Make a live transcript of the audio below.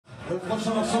Le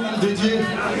prochain morceau est dédié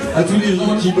à tous les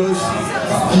gens qui bossent,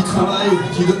 qui travaillent,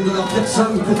 qui donnent de leur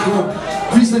personne pour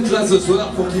qu'on puisse être là ce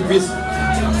soir, pour qu'ils puissent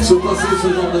se passer ce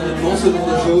genre d'événements, ce genre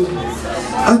de choses.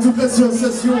 À toute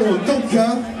l'association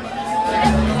Tankha,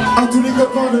 à tous les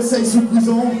copains de 6ième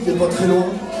édition, qui est pas très loin.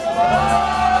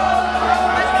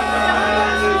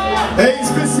 Et une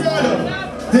spéciale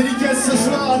dédicace ce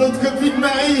soir à notre copine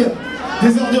Marie,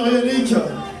 des ordures ioniques,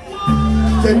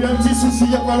 qui a eu un petit souci il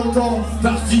n'y a pas longtemps.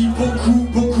 Parti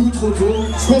beaucoup trop tôt.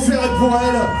 Ce concert est pour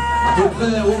elle. À peu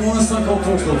près au moins 50 ans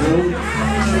trop tôt.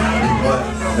 Ouais,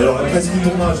 elle aurait presque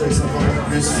ton âge avec 50 ans de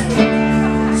plus.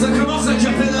 Ça commence à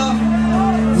Capella.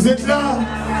 Vous êtes là?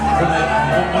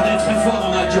 On est très fort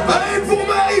en Capella. Allez pour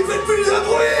Marie, faites plus de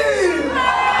bruit!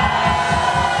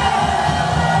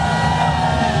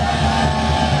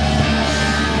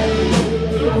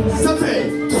 Ça fait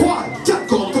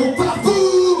 3-4 ans qu'on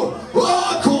parcourt au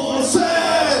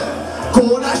concert,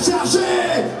 qu'on a chargé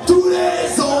tous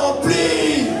les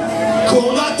amplis, qu'on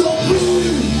n'attend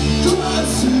plus que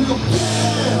sur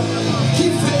terre, qui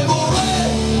fait mourir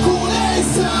pour les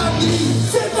amis.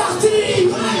 C'est parti!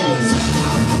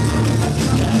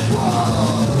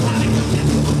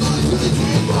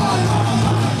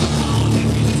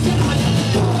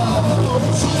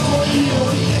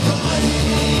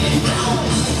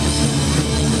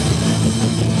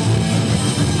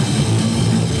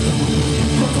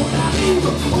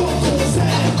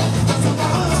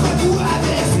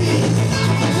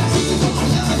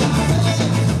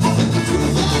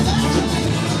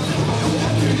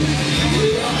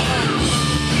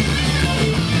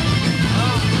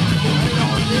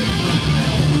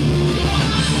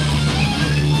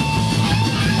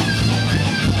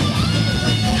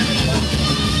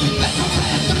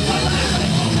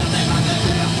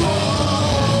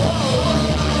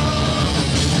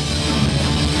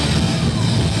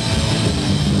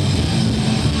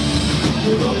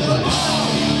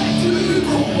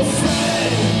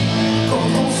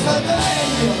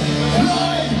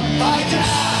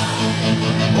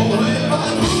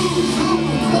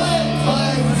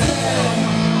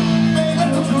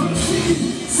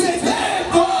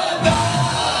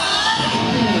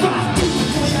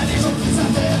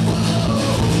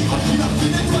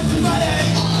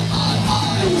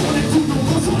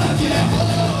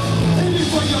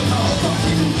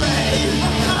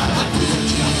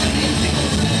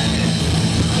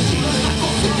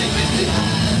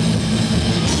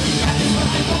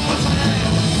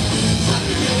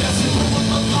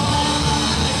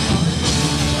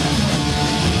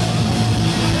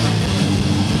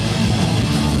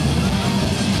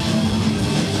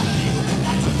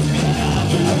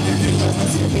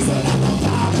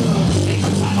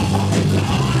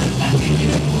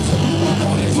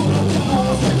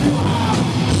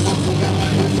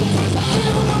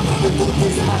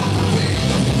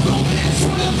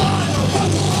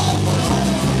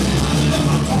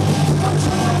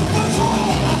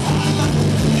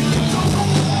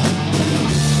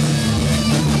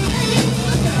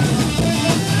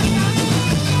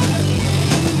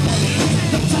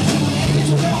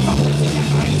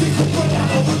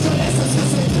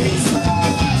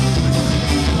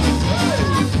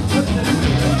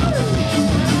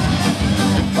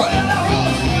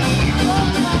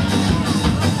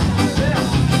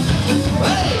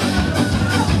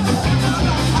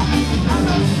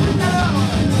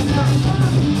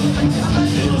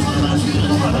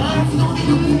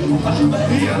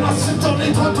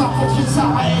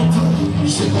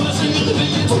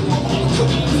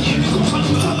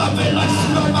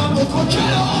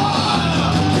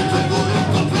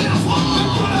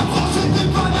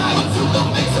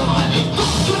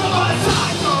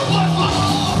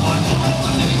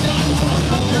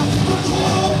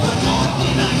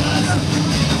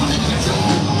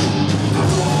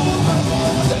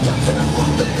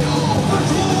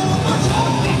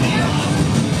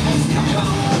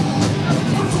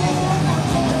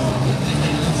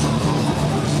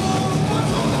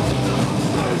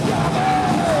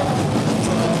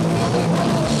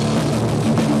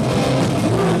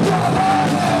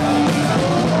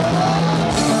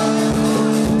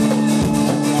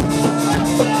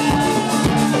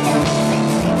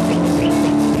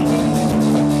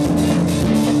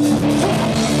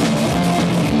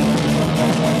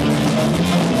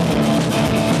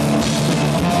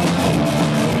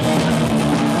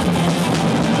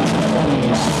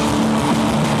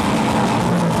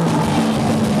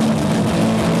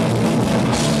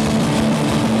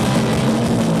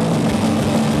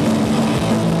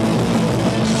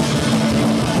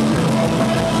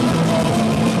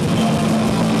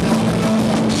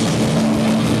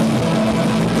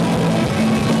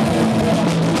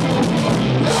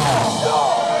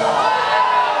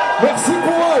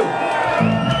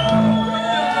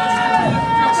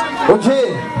 Ok,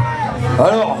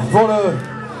 alors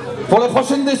pour la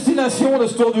prochaine destination de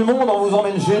ce tour du monde, on vous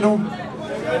emmène chez nous.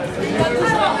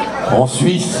 En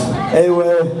Suisse. Eh ouais,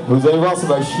 vous allez voir, ça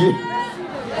va chier.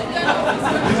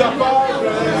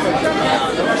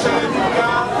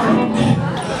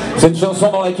 C'est une chanson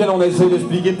dans laquelle on essaie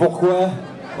d'expliquer pourquoi,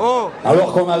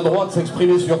 alors qu'on a le droit de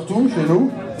s'exprimer sur tout chez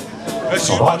nous.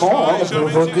 Vraiment, hein, on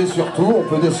peut voter sur tout, on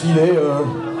peut décider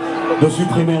de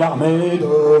supprimer l'armée,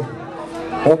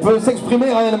 on peut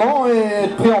s'exprimer réellement et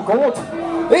être pris en compte.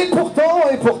 Et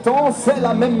pourtant, c'est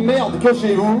la même merde que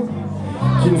chez vous,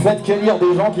 qui ne faites qu'élire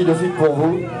des gens qui décident pour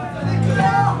vous.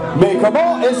 Mais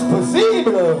comment est-ce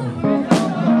possible?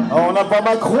 Alors, on n'a pas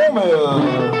Macron, mais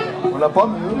on n'a pas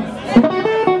mieux.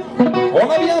 On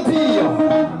a bien pire.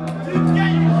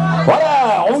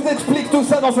 Voilà, on vous explique tout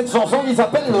ça dans cette chanson qui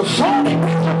s'appelle Le Chant.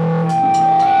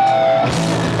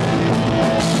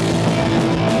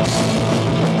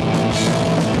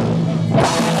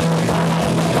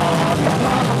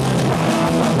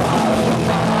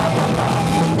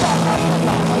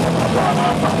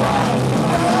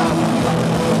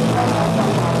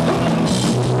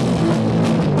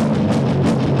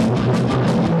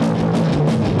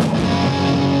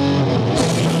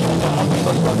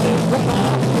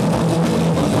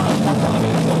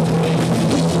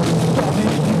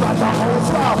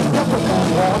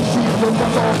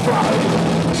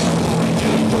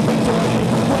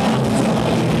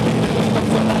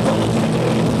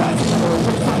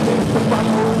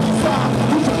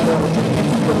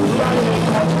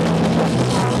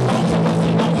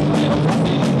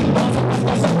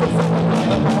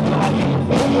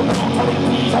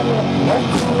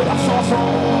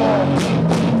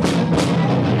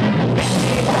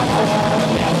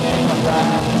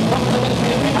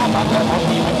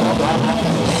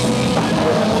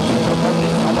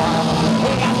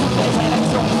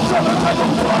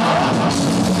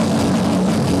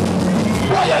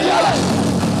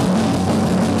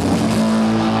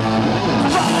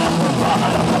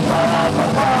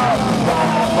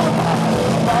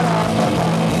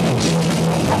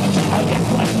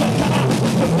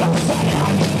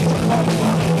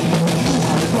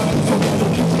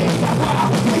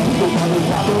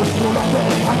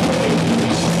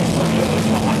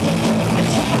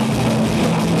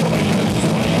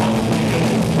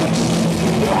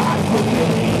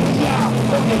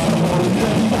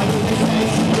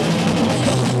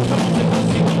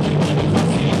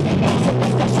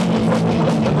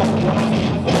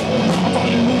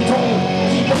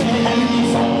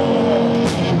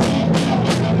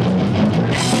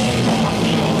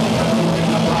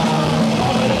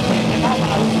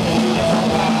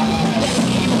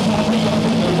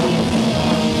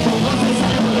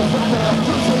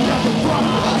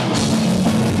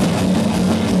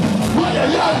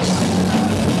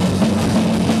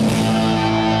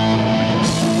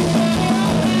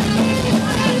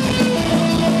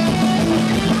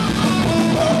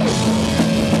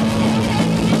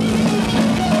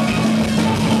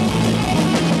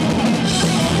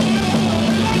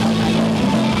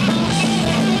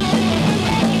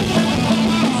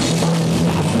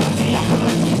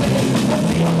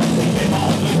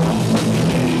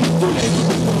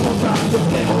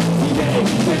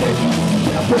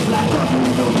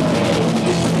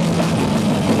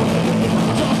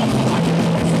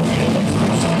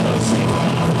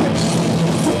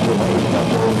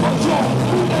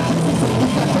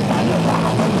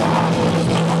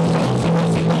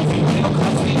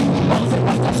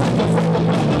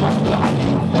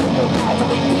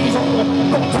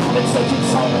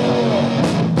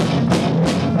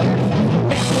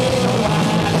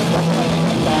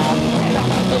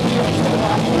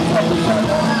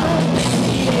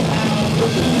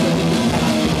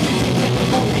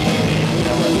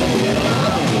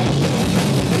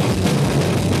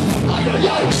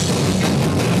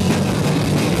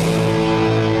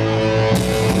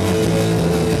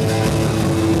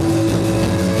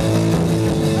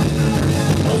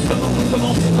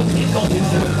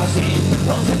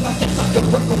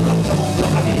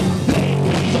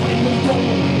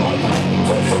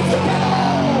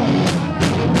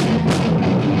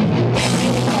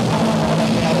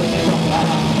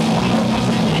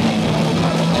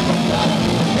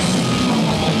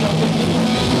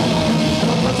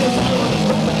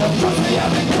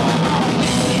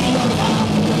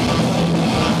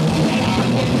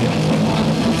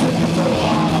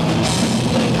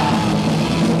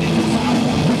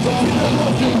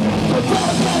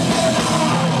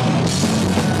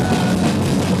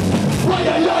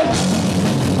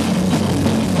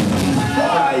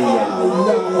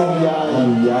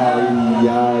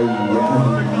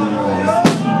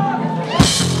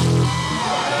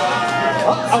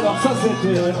 Ah, alors ça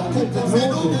c'était...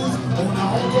 On a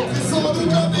rencontré sans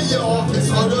doute la meilleure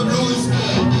orchestre de blues.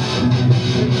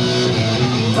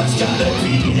 Parce qu'avec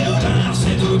lui, Léonard,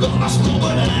 c'est deux gorges mon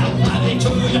bonheur. Avec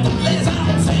eux, y'a toutes les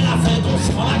armes, on fait la fête, on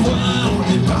se prend la gloire. On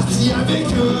est parti avec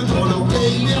eux dans leur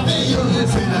pays merveilleux.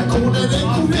 C'est là qu'on a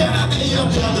découvert la meilleure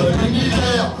bière de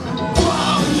l'univers.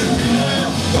 Boire une jubilaire,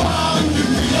 boire une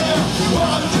jubilaire,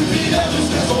 boire une jubilaire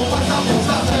jusqu'à son voisin pour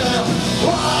sa terre.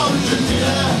 Boire une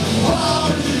jubilaire, boire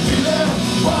une jubilaire,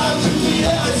 boire une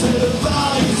jubilaire et c'est le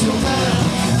paradis sur terre.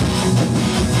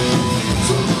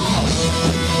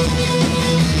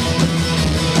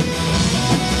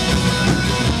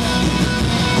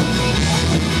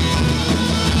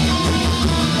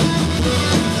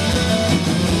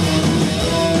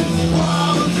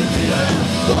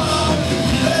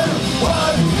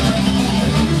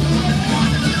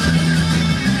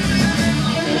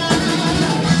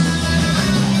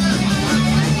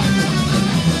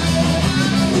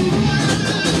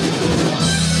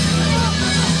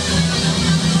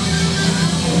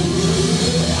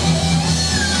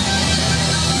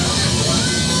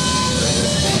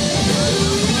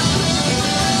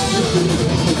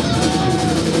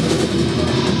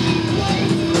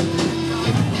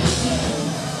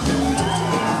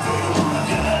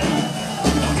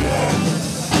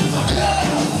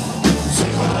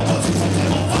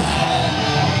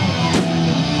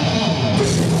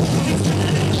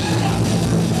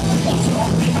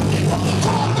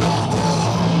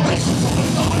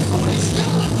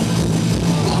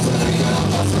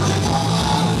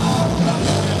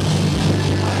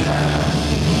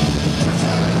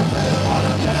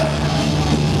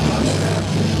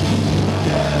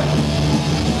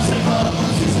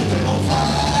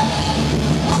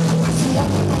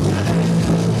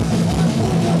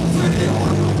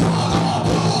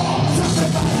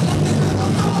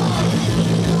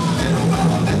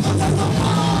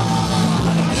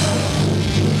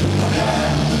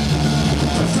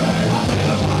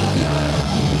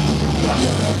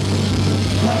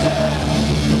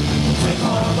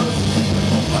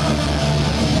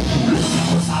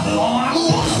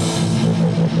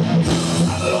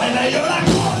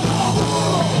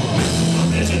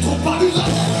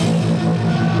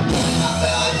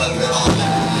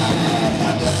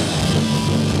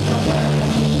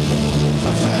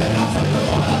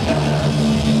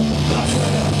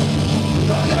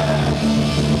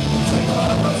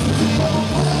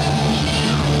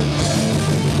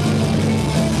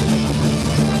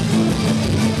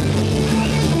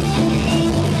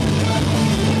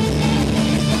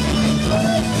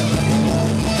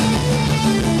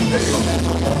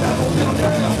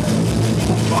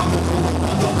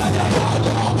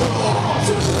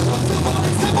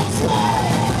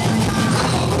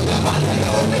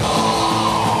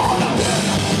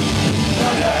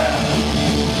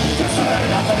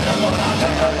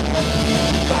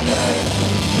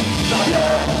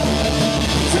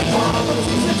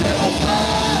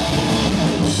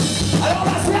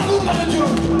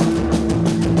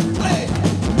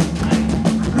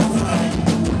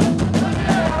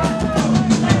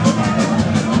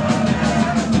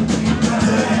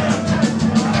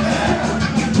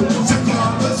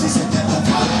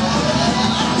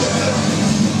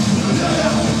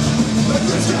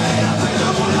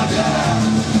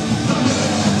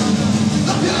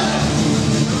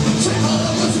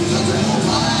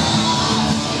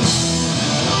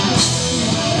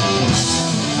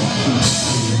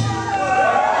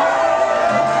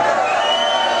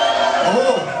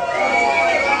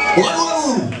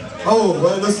 Oh,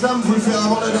 ouais, le slam, faut le faire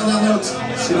avant la dernière note.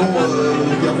 Sinon,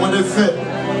 il y a moins d'effet.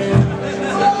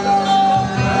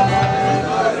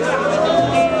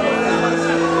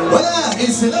 Voilà,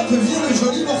 et c'est là que vient le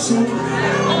joli morceau.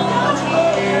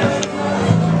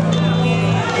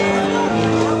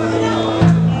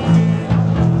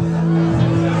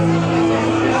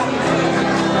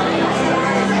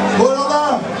 Bon, alors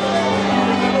là,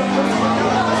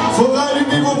 faudra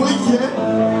allumer vos briquets.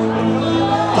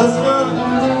 Parce que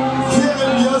Pierre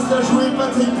aime bien se la jouer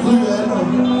Patrick Bruel.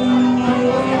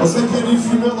 On sait qu'il y a des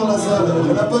fumeurs dans la salle, il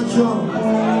n'y en a pas qu'un.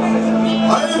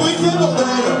 Allez les briquets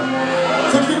bordel!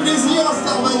 Faites-lui plaisir à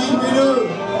Starmanie, mets-le!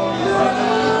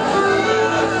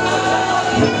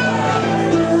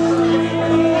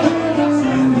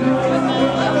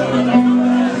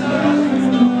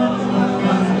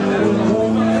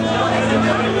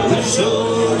 Le jour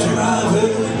tu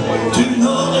m'avais, tu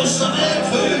n'aurais jamais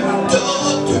cru que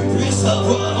tu puisses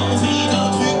avoir envie d'un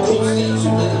truc aussi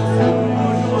super.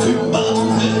 Tu m'as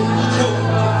trouvé idiot,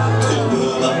 tu ne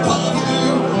m'as pas voulu,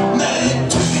 mais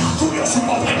tu m'as voulu, je suis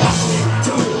pas prêt à jouer.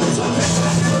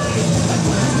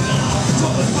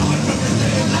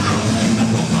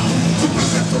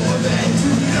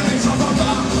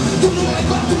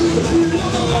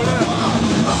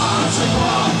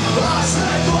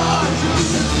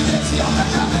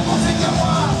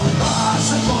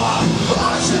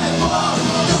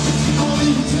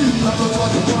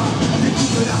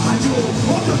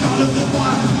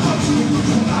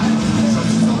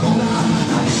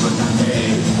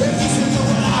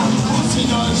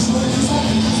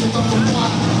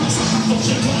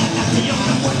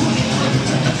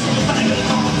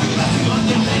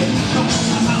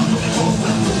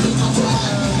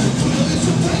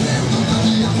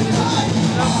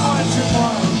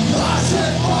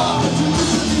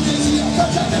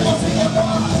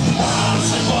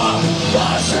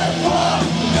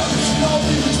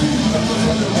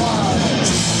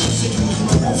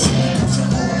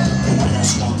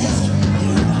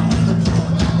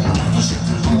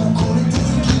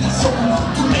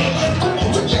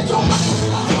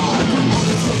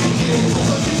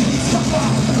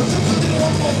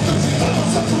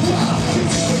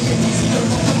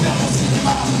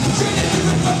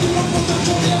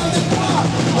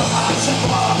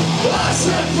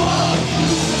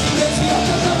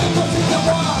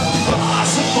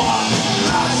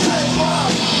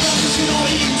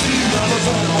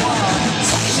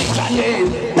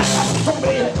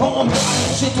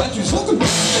 Chez toi tu sens que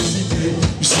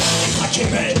je sais craquer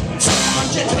mais ça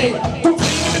m'inquiéterait. Ton prix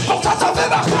mais pourtant ça fait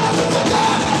marcher.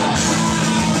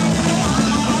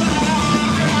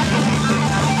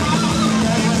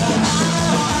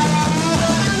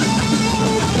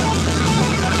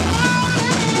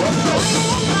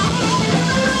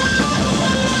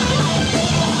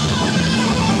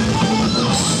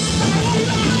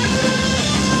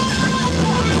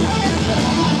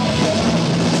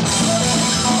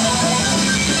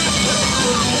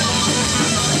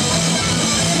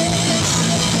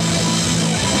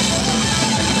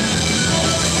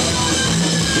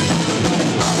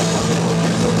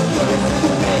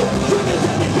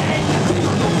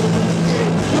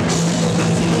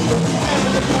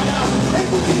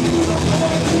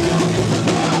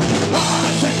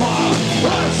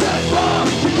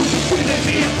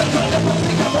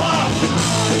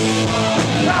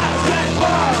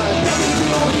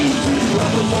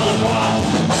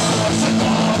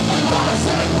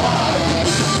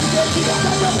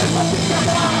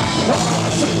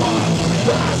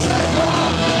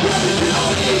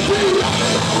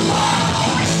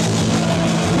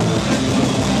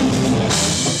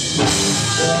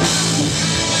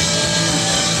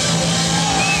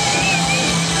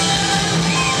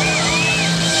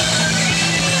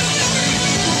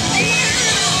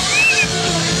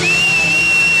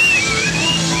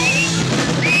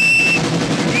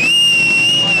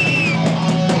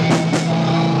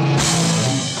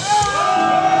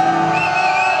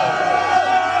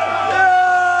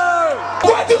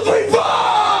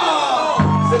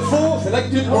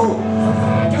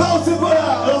 Non, c'est pas là.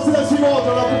 Alors c'est la suivante.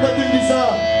 Alors pourquoi tu me dis ça?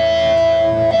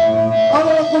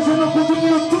 Alors la prochaine, on continue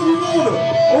le tour du monde.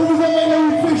 On vous amène là où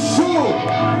il fait chaud,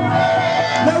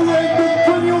 là où il y a de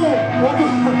pognon.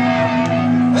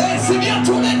 Eh, c'est bien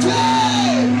tourné.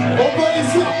 On peut aller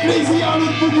se faire plaisir à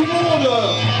l'autre bout du monde.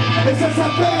 Et ça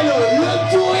s'appelle le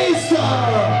touriste.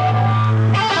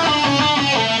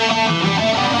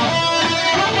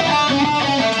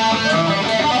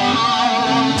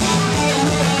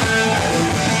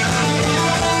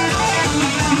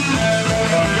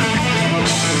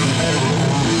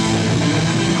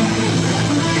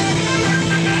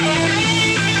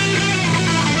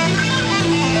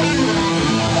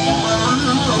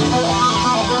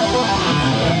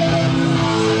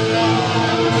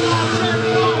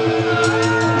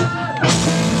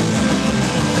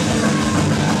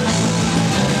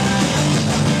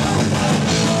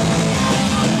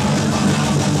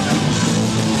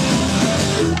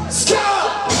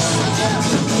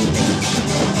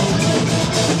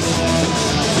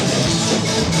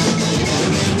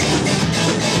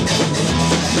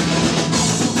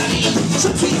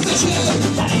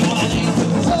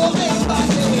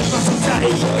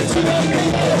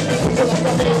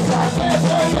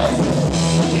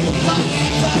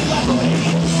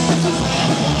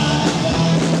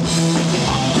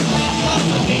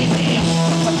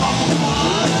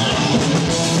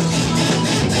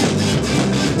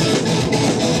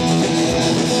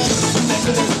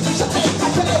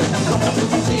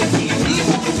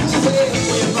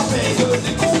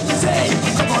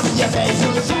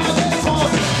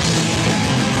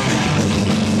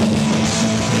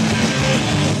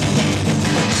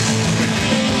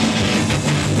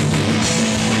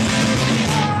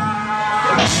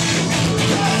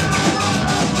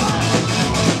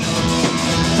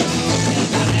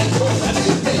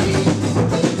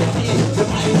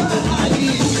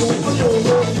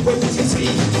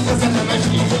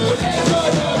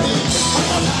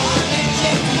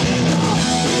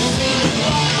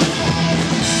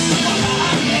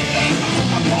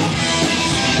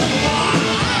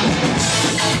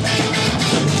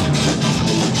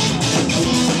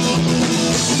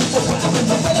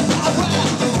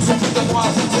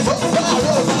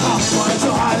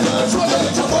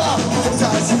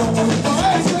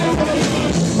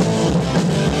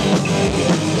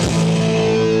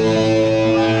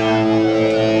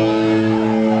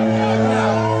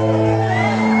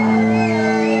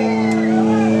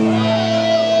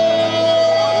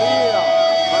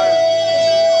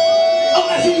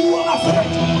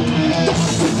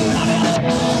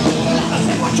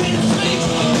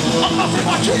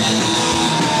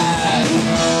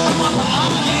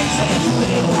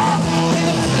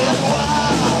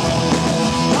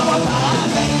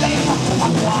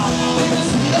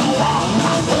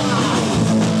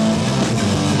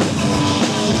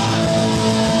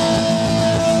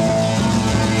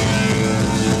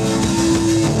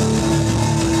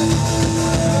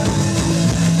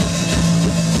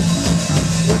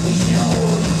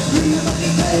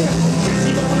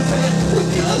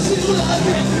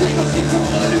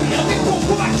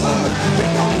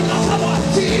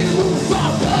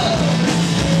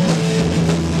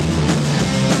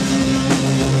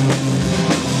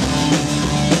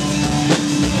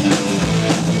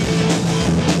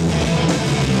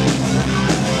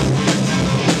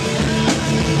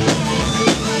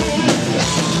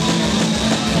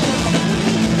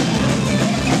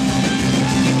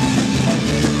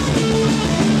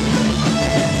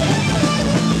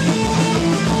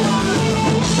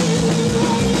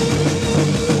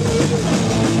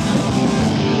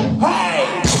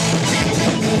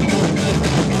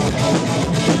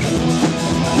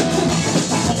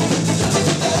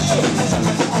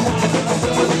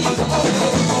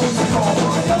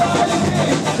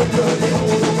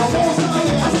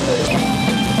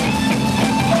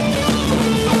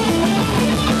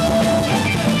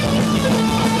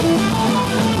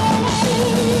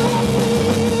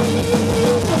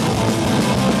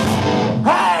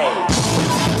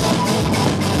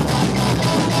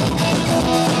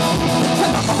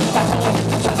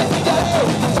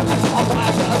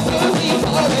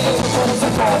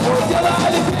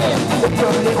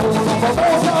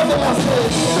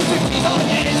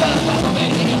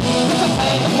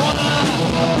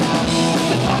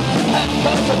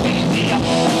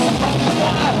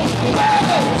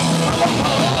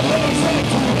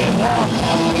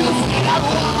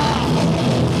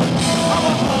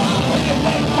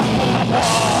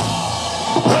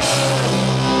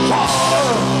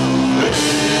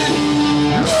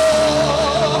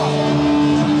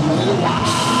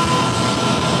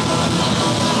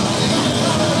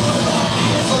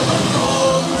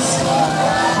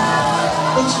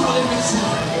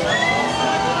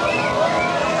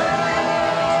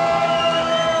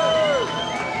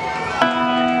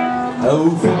 À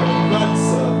vous faire une valse.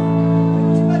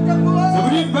 Ça vous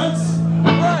dit une valse?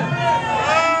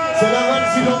 C'est la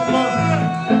valse du lendemain.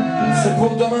 C'est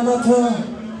pour demain matin.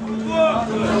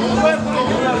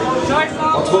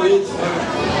 Pas trop vite.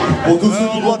 Pour tous ceux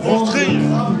qui vont prendre le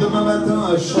tram demain matin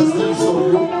à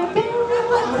Chazelles-sur-Lyon.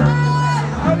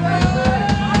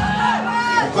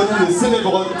 On connaît le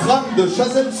célèbre tram de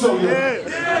Chazelles-sur-Lyon.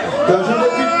 T'as jamais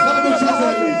vu le tram de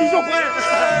Chazelles? Toujours prêt.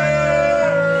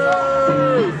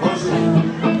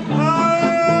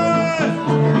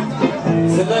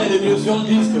 Celle-là, elle est mieux sur le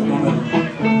disque quand même.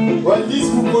 Ouais, le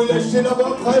disque, vous pouvez l'acheter là-bas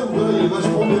après, vous verrez, il est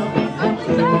vachement bien.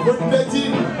 On veut une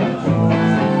platine.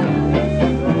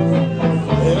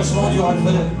 Elle est vachement dure à le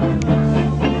faire.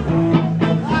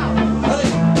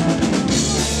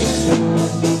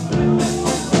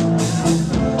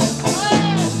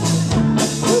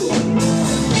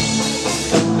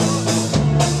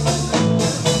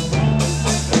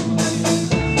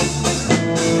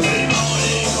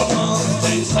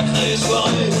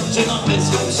 J'ai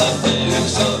l'impression que ça fait une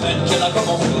semaine qu'elle a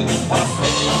commencé. On a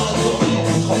fait la tournée,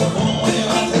 tremblement et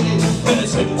raté. Mais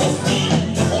c'est pour finir,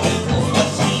 on est pour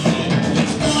fatiguer.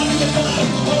 Qu'est-ce qu'on a vu, qu'est-ce qu'on a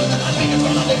vu, qu'est-ce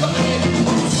qu'on a déconné.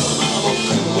 On se rend au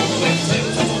plus haut, mais c'est où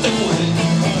se sont déroulés.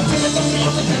 C'était sorti,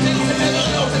 on s'était fait, on s'était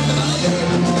barré, on s'était marié.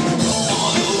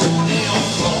 On est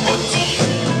encore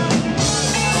motivés.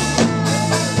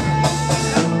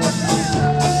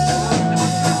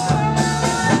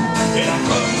 Et la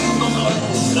commune dans le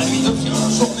reste.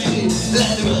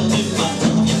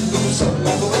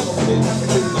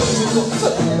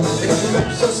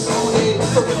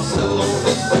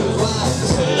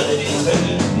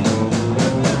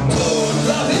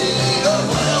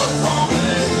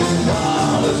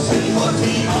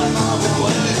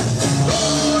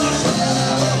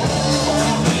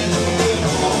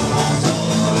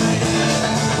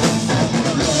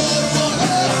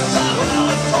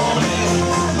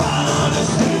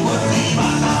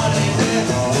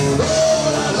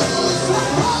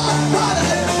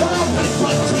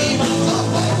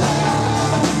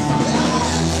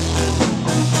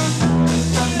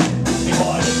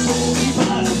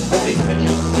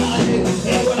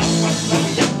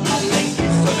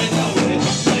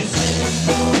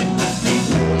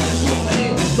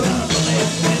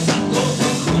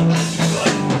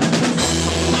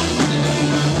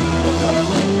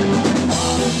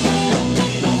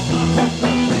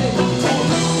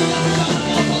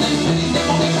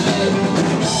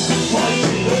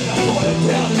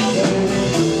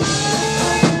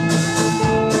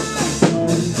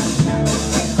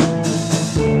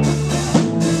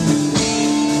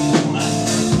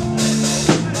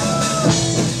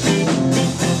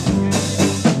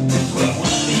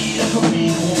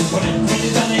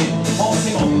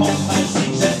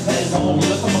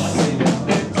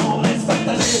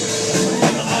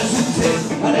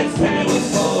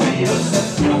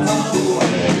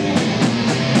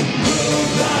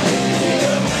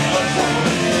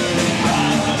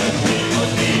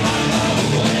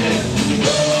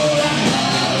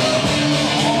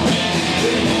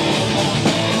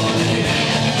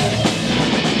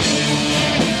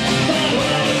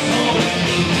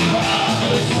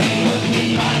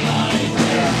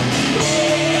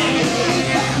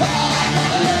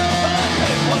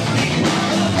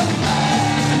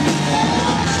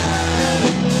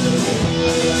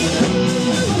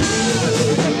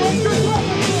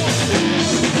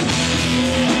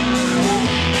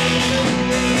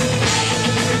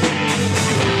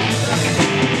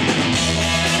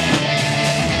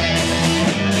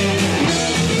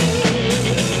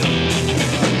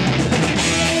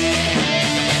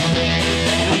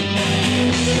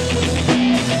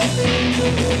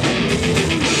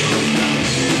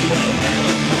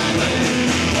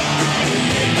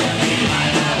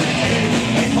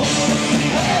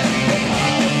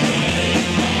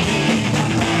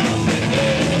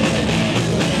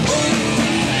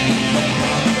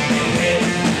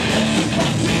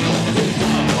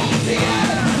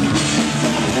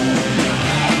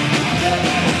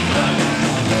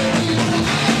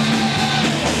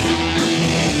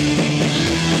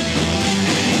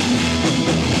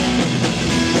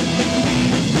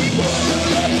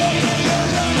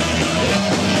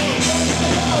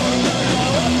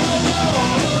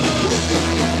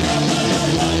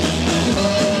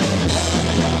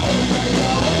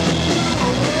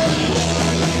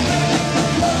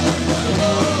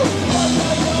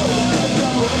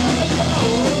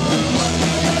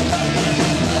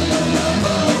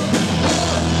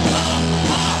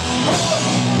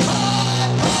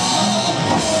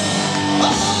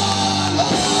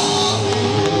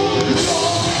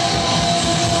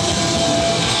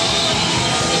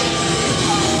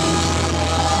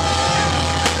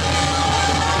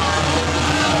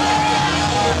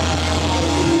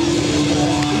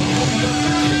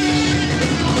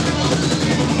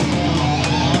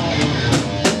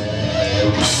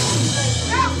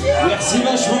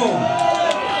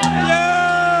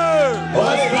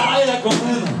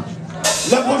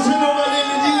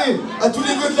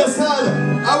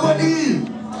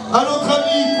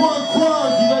 Paris, coin,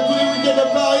 qui va tous les week-ends à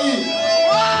Paris.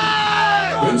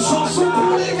 Une chanson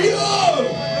pour les vieux.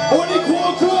 On y croit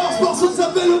encore, ce morceau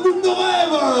s'appelle Le bout de nos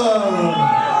rêves.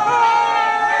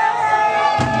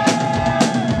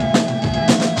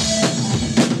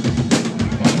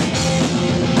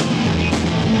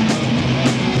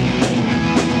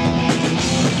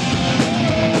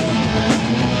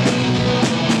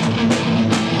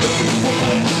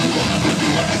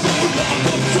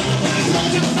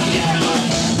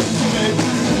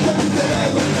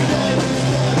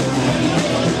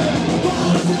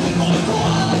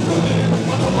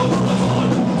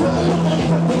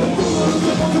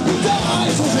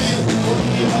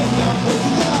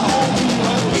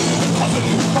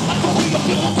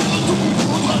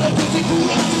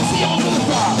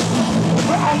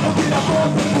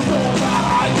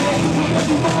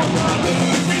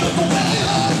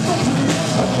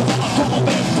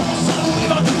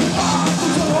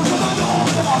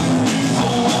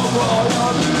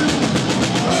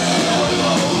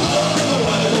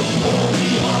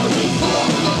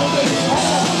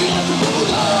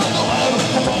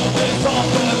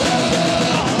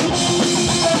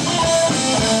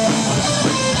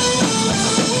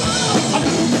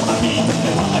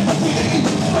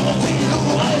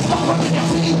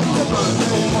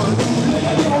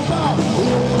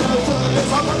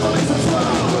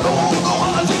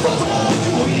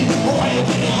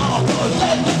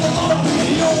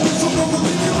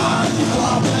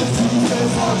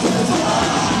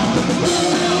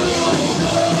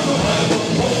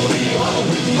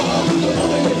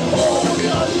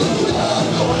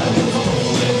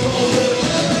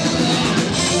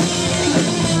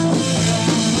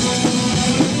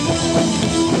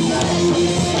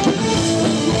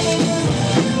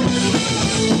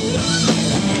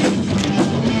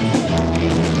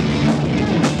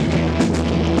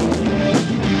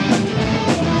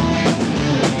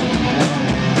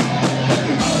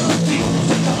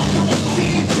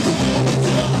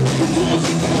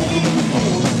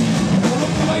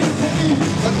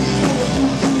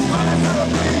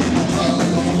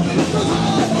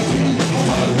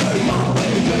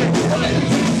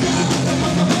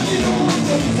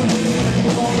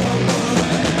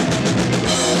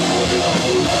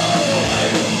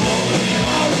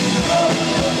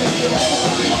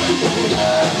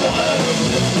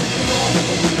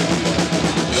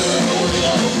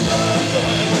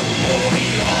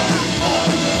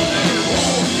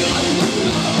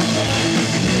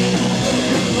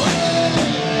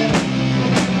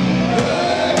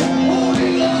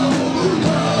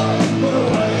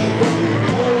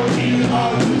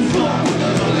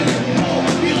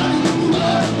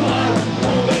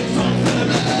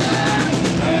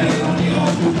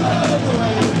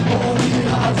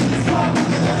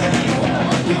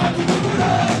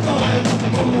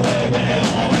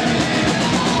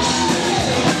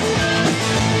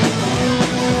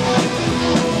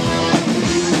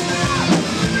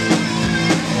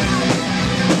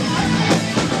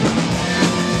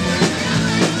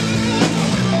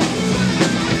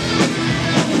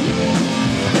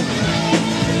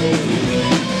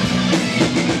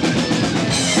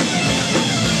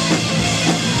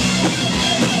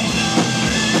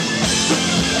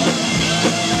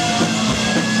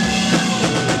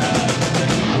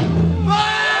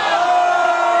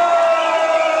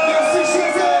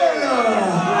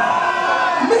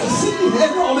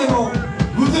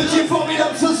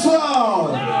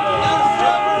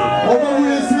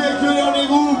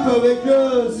 Avec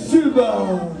le Sub. Et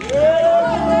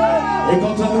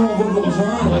quant à nous, on va vous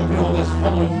rejoindre et puis on va se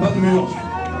prendre une bonne murge.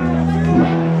 On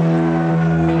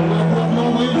va vous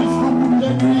l'emmener jusqu'au bout de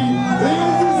la nuit. Et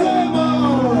on vous aime.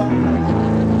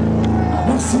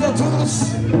 Merci à tous.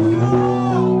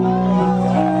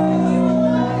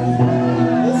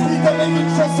 On se quitte avec une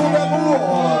chanson d'amour.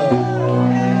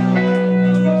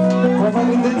 On va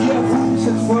nous dédier à vous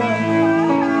cette fois.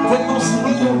 Tellement si beau,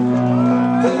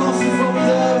 tellement si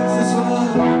formidable ce soir.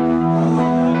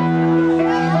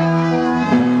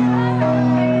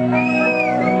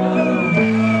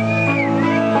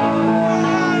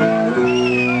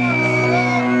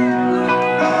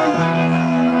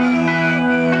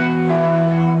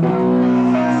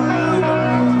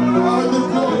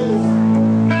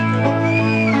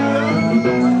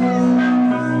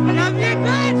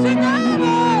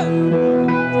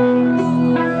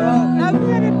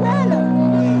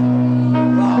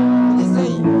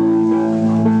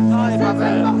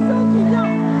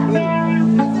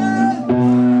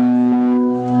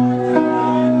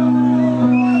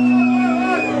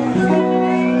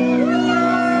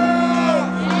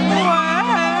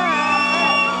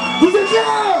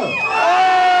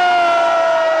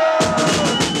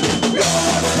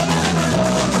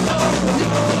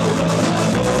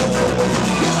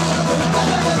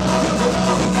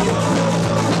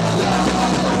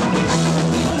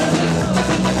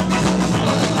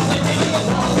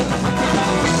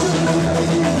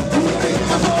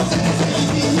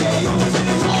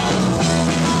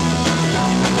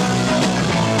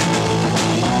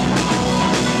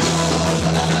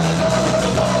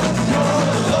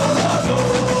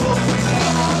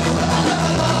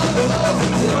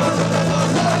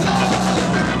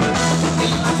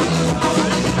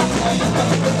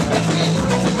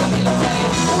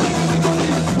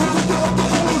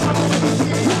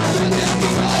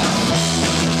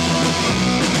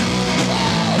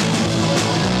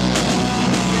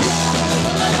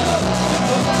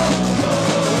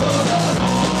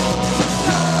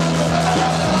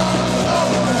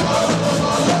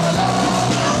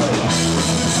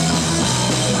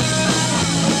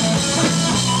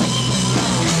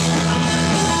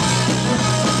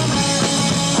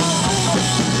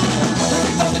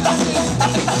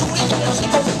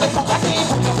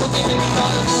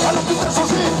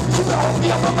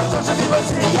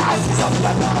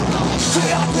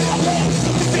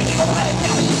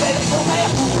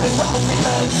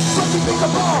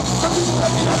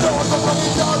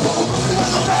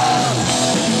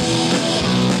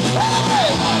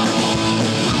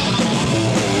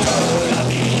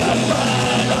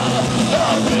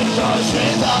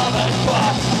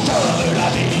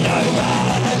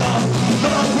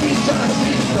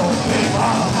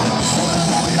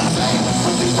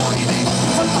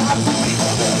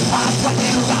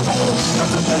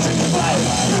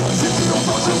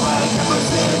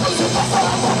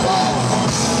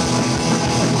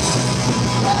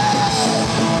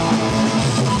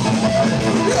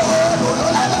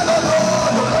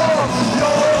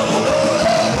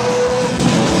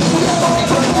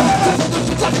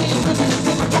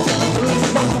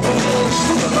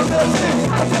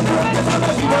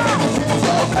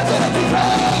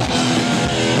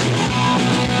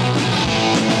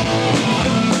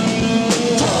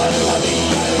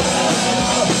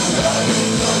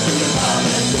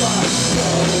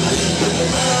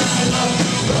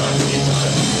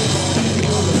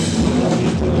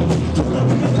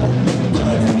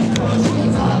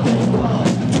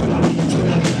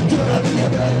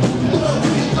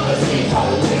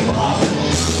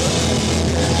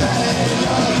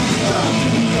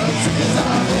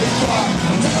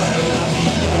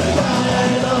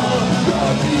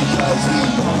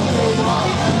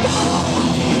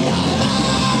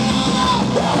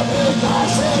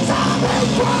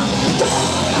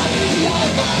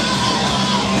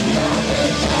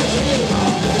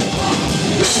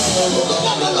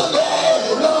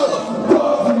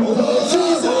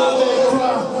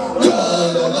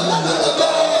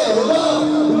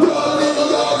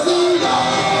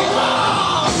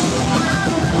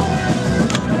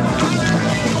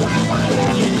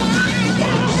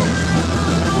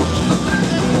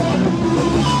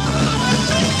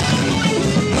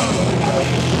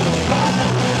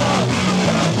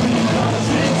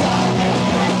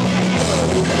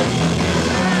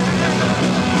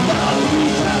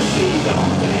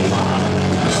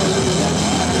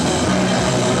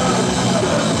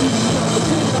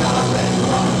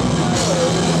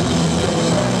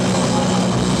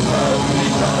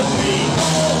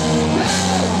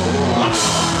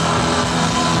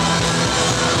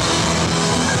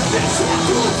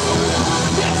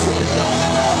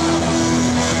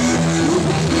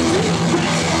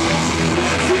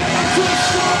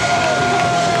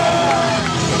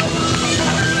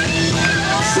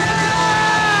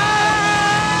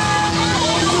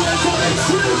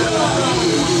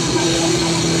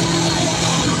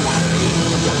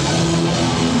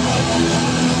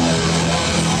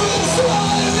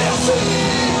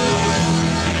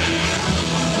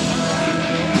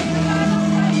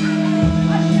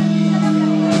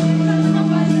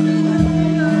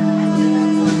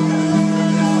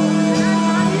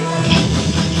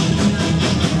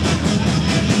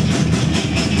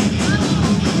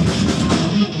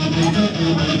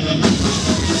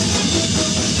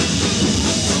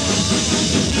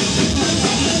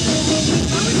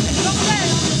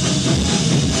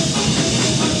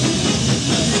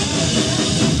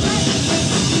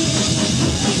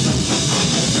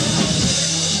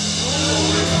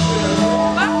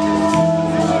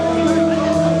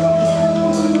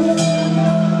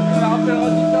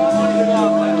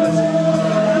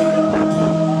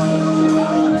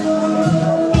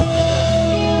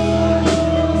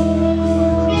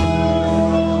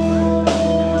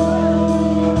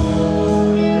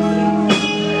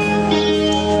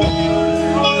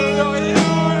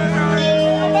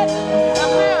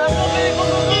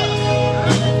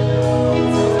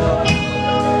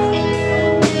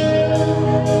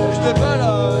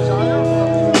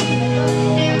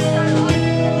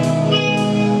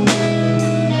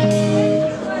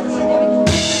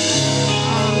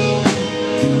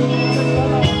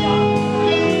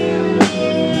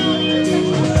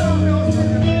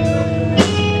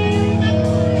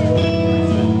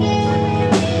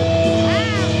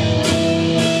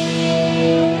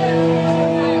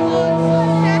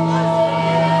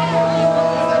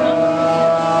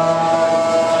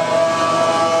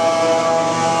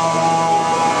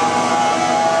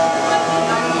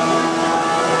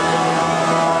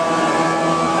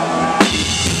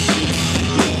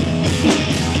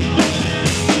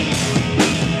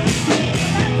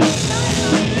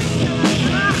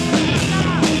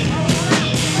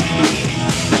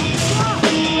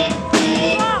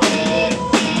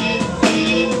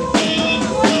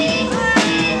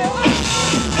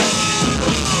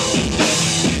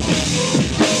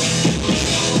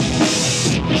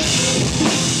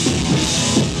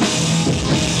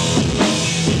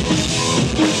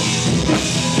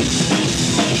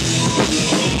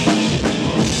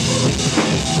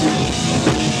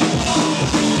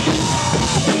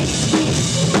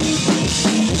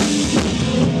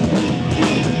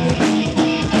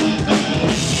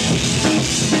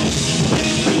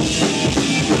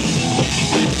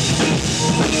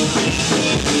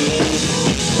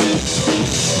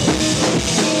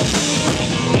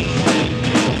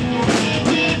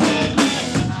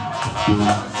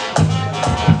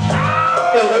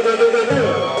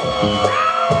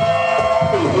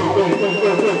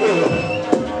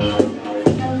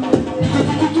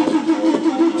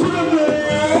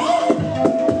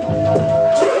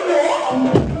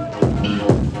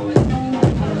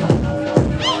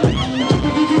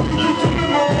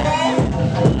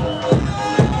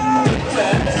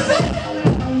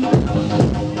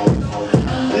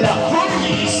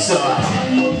 sera.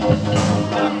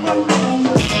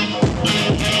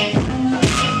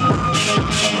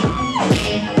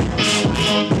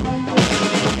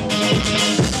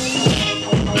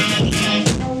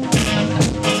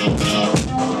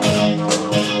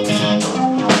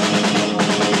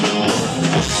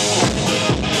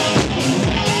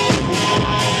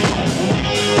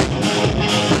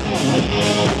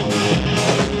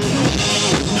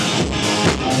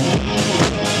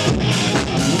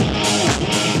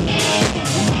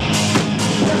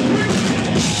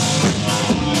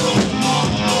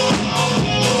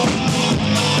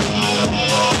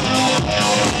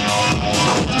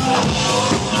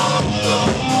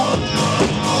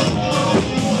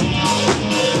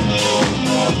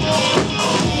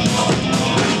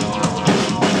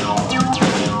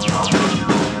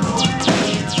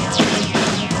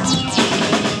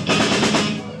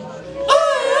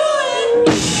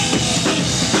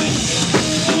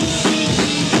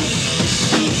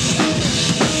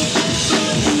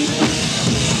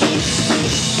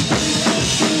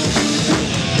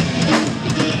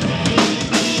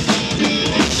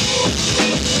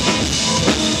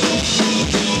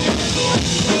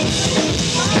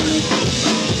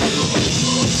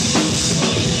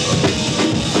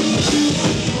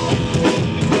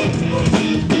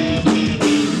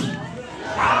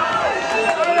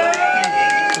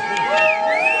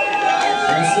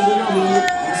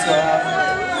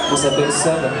 On s'appelle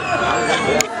Salle.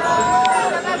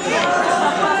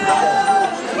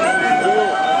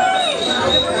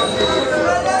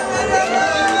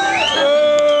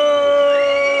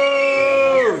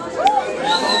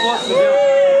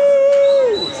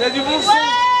 C'est du bon son.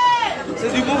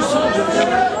 C'est du bon son.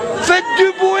 Faites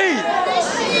du bruit.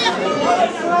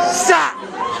 Ça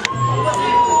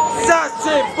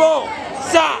c'est bon.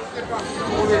 Ça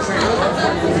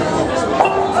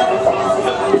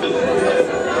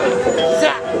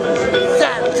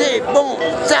c'est bon.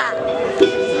 Ça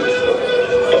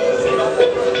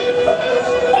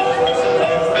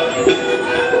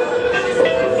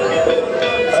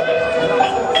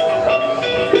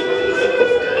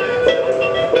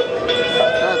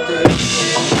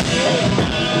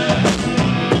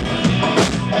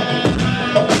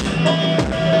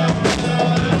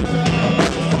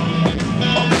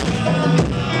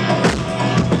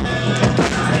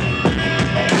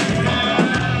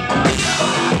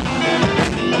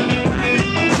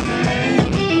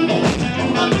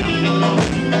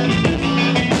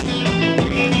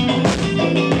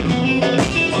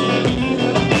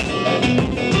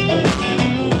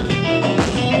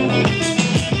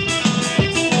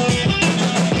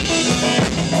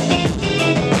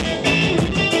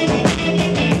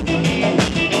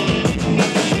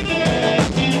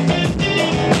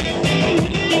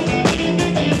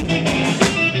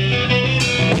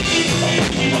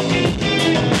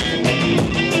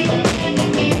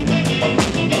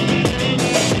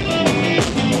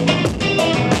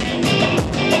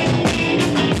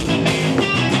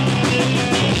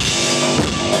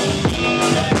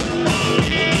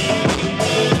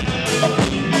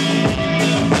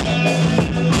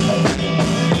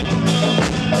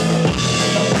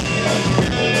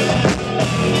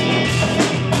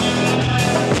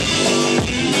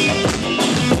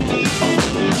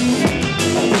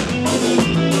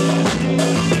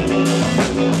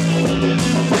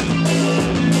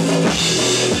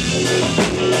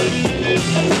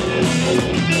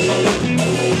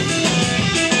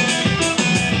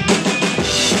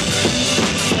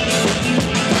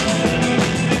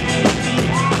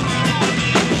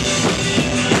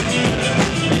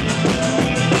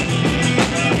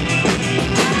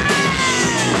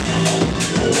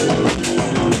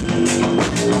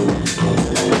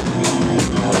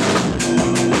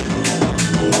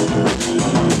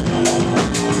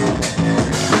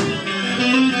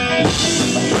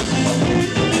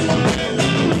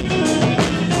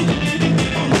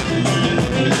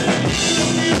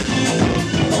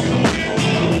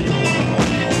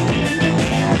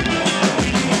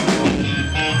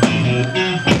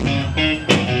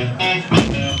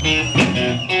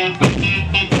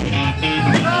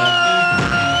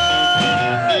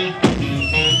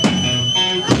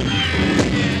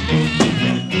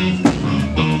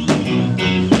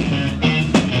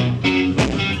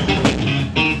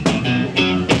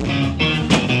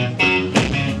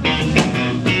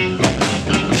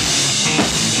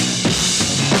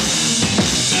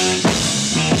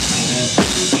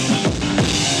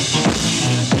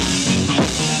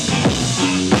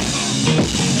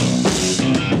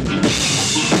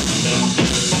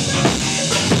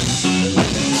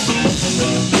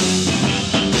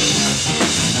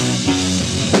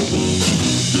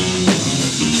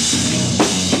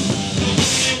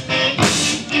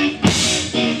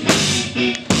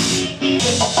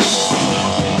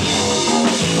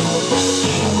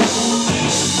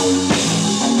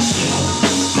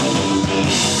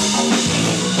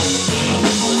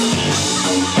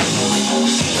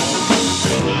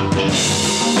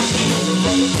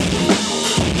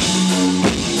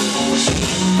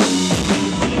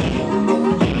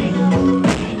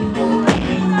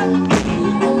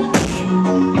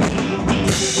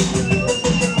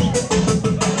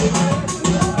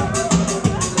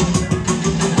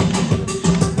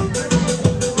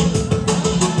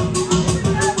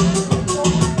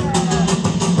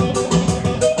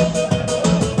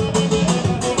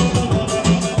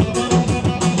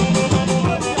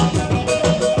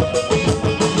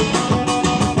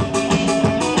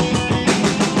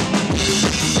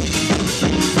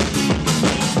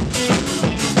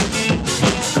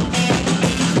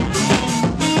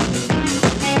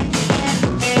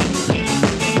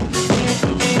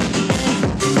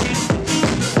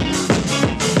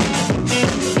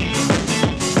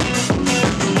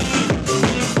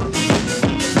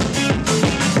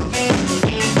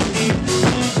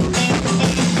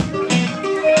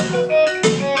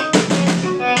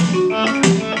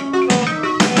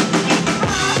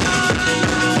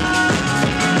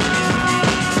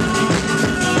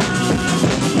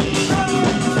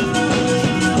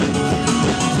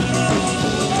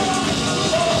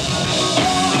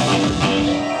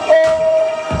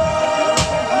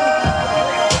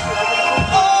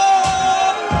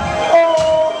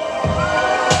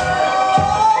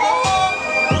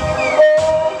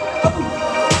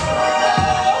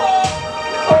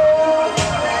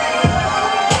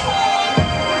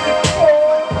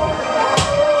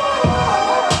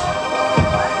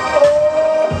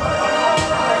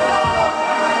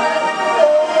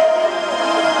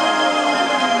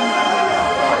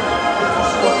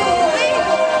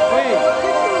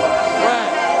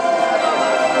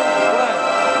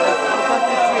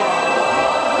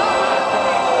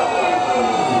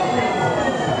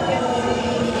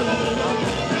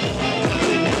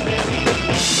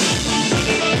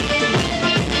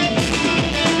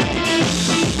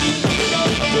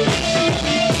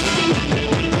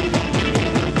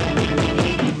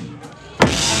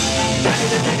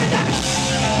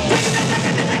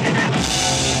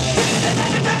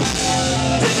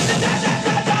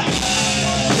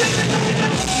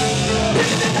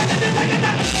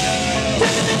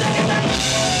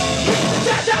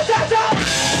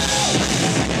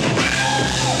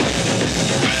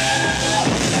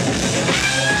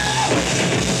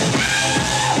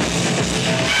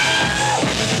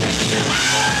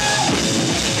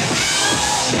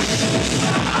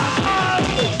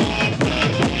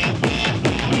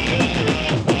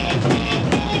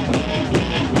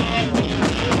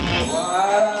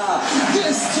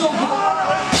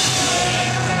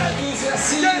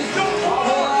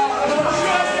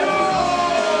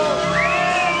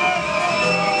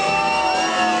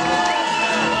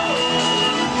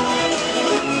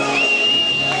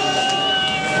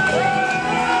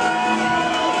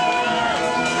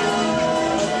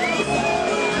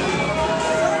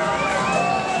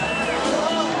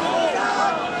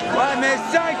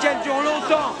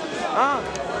longtemps. Hein.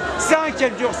 5,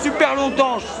 elle dure super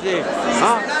longtemps, je sais.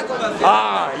 Hein.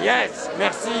 Ah, yes,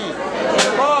 merci.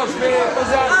 Oh, je vais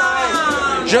poser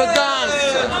l'appareil. Je danse.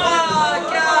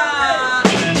 3, 4.